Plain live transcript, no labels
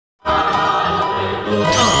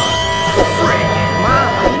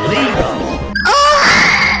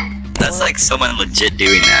That's like someone legit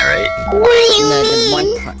doing that, right? What do you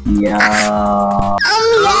mean? Yeah.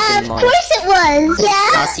 Yeah, of course it was.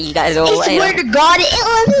 Yeah. I'll see you guys all I later. swear to God, it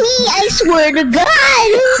was me. I swear to God.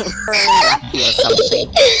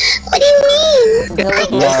 What do you mean? I'm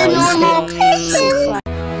just a normal person.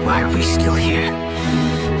 Why are we still here?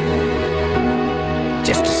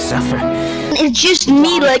 Just to suffer? It's just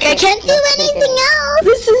me, like I can't do anything else.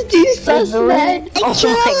 This is too sus, man. I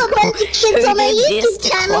kill a bunch of kids on my YouTube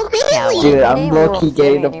channel daily. Dude, I'm low-key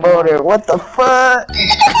getting the photo. What the fuck?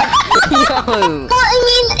 No. Well, I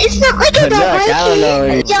mean, it's not like I don't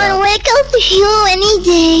like you. John Wick, I'll see you any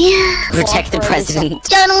day. Protect the president.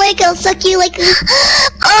 John Wick, I'll suck you like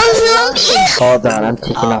awesome. Hold on, I'm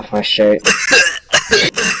taking off my shirt.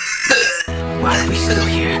 Why are we still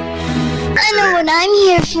here? I know what I'm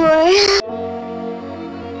here for.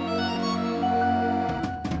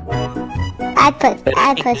 I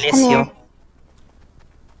push, come here.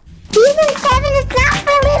 Season 7 is not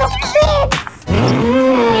for little kids!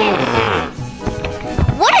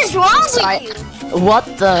 What is wrong with you? What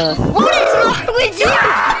the? What is wrong with you?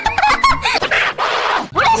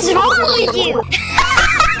 What is wrong with you?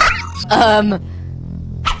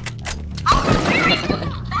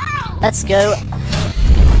 Let's go.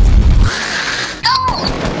 No!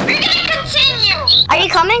 We're gonna continue! Are you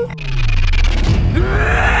coming?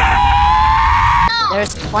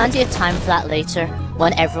 There's plenty of time for that later,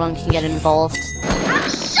 when everyone can get involved. I'm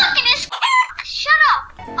sucking his cock! Shut up!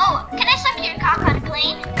 Oh, can I suck your cock on a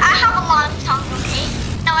plane? I have a long tongue, okay?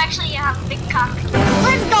 No, actually, you have a big cock.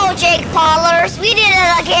 Let's go, Jake Paulers! We did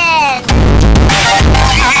it again!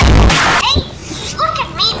 Hey, just look at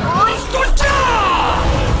me, boys!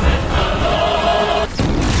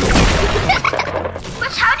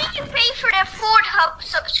 But how did you pay for the Ford Hub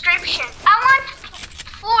subscription? I want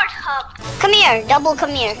Ford Hub. Come here, double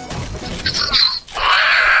come here.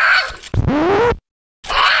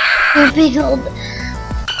 Big old.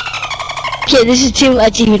 Okay, this is too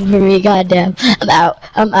much even for me, goddamn. I'm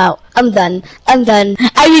out. I'm done.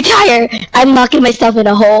 I retire. I'm knocking myself in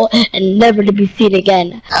a hole and never to be seen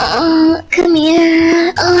again. Come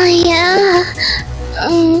here. Oh yeah.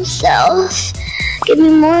 Self. Give me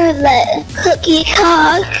more of that cookie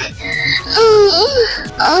cock.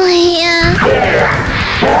 Oh yeah.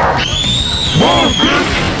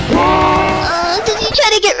 Did you try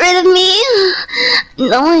to get rid of me?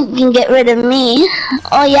 No one can get rid of me.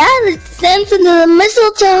 Oh yeah, let's dance into the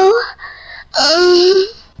mistletoe.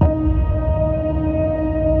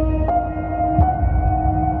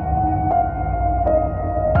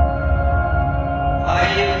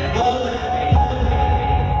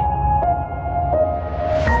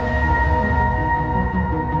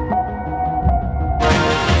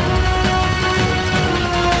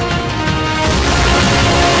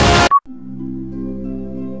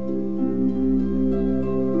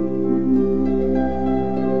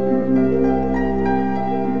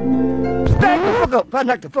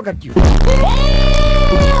 Knock the fuck up you.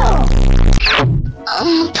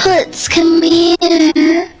 Putz, come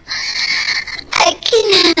here. I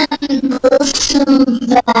can handle some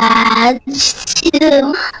badge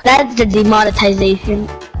too. That's the demonetization.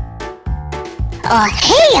 Oh,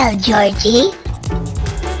 hey, Georgie.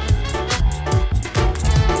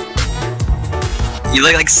 You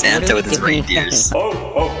look like Santa with his reindeers.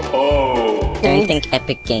 Don't think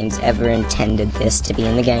Epic Games ever intended this to be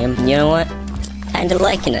in the game. You know what? Kinda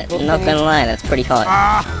liking it. I'm not gonna lie, that's pretty hot.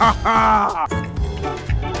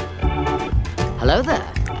 Hello there.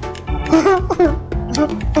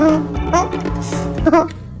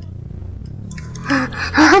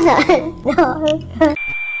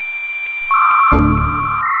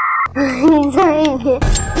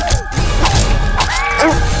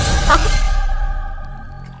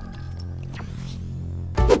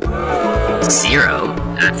 Zero?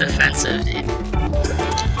 That's offensive, dude.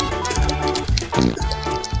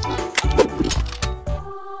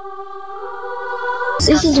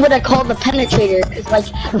 This is what I call the penetrator, because like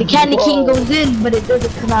the candy cane goes in, but it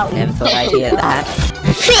doesn't come out. Never thought I'd hear that.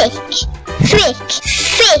 Thick.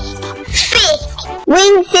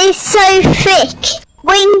 Wings is so thick.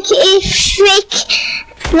 Wings is thick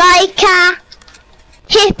like a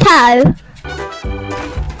hippo.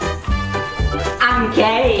 I'm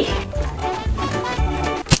gay.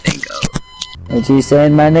 Bingo. What you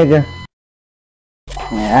saying, my nigga?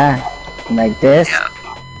 Yeah, like this? Yeah.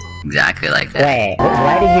 Exactly like that. Wait,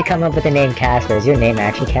 why did you come up with the name Casper? Is your name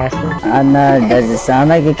actually Casper? I know, does it sound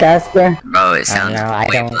like a Casper? Bro, it sounds no, I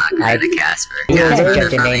way don't- blacker than a Casper. You Casper don't is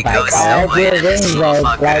get your probably name by goes color. so white and it's so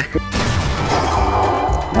fucker.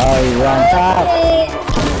 Oh he's on top.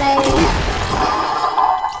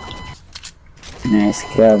 Nice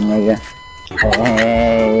kill, nigga.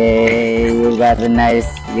 Hey, you got a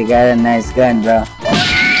nice gun, bro.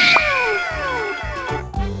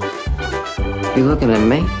 You looking at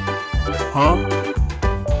me? Huh?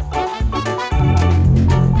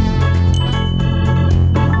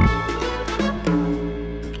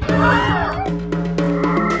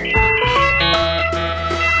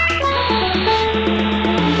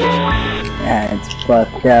 Yeah, it's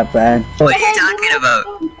fucked up, man. What are you talking about?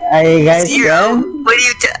 Are you guys Zero? done? What are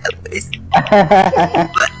you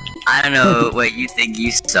I don't know what you think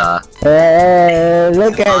you saw. Hey,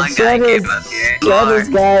 look Come on, at guy, show give up here. this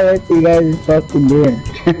guy what you guys is fucking doing.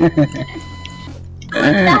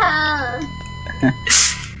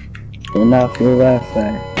 Enough, move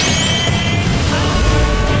outside.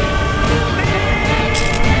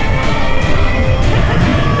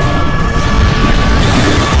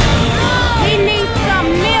 He needs some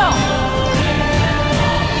milk.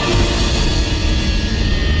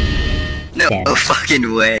 No Damn.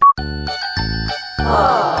 fucking way.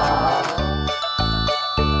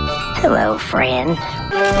 Hello, friend.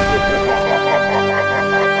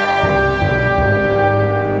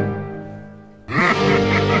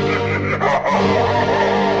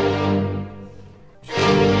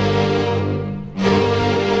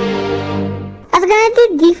 I was gonna do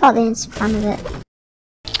default in front of it.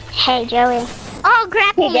 Hey, Joey. Oh,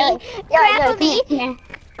 grapple me! Grapple me!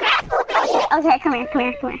 Okay, come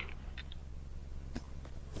here.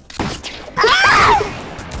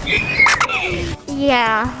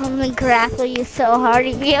 Yeah, I'm gonna grapple you so hard.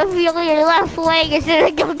 You feel your left leg is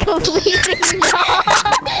gonna go completely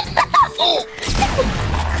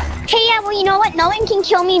Hey, yeah, well, you know what? No one can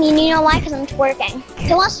kill me, and you know why? Because I'm twerking.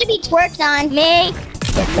 Who wants to be twerked on? Me.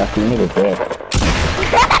 The fuck you need to do it.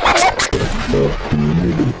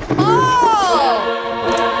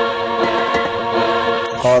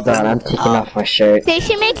 Hold on, I'm taking off my shirt. They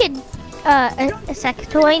should make a sex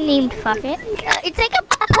toy named Fuck It. It's like a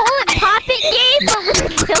Poland Pop-It game, but with a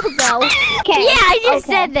dildo. Okay. Yeah, I just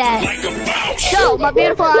said that. So, my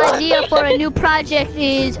beautiful idea for a new project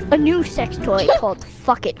is a new sex toy called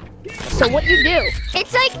Fuck It. So what you do,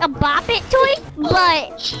 it's like a Bop It toy,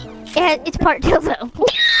 but it's part dildo.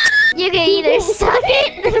 You can either suck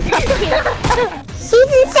it or fuck it.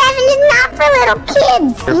 Season 7 is not for little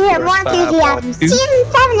kids. Yeah, more enthusiasm. Season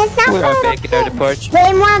 7 is not for little kids.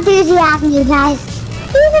 Way more enthusiasm, you guys.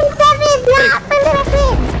 Season 7 is not for little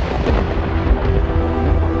kids.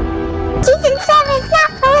 Season 7 is not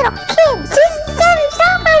for little kids. Season 7 is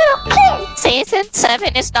not for little kids. Season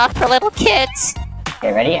 7 is not for little kids.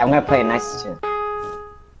 Okay, ready? I'm gonna play a nice tune.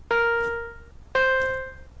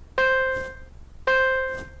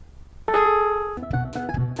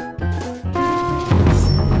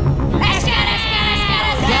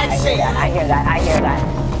 I hear that.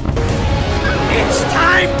 It's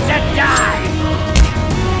time to die!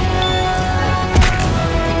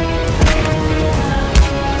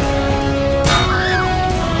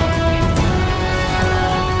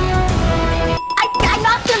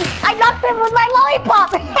 I knocked him with my lollipop!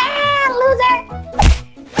 Loser!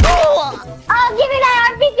 Oh, give me that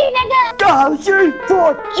RPG, nigga! 高兴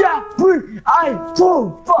作家不爱做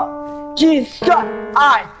饭，计算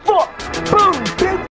爱做不平。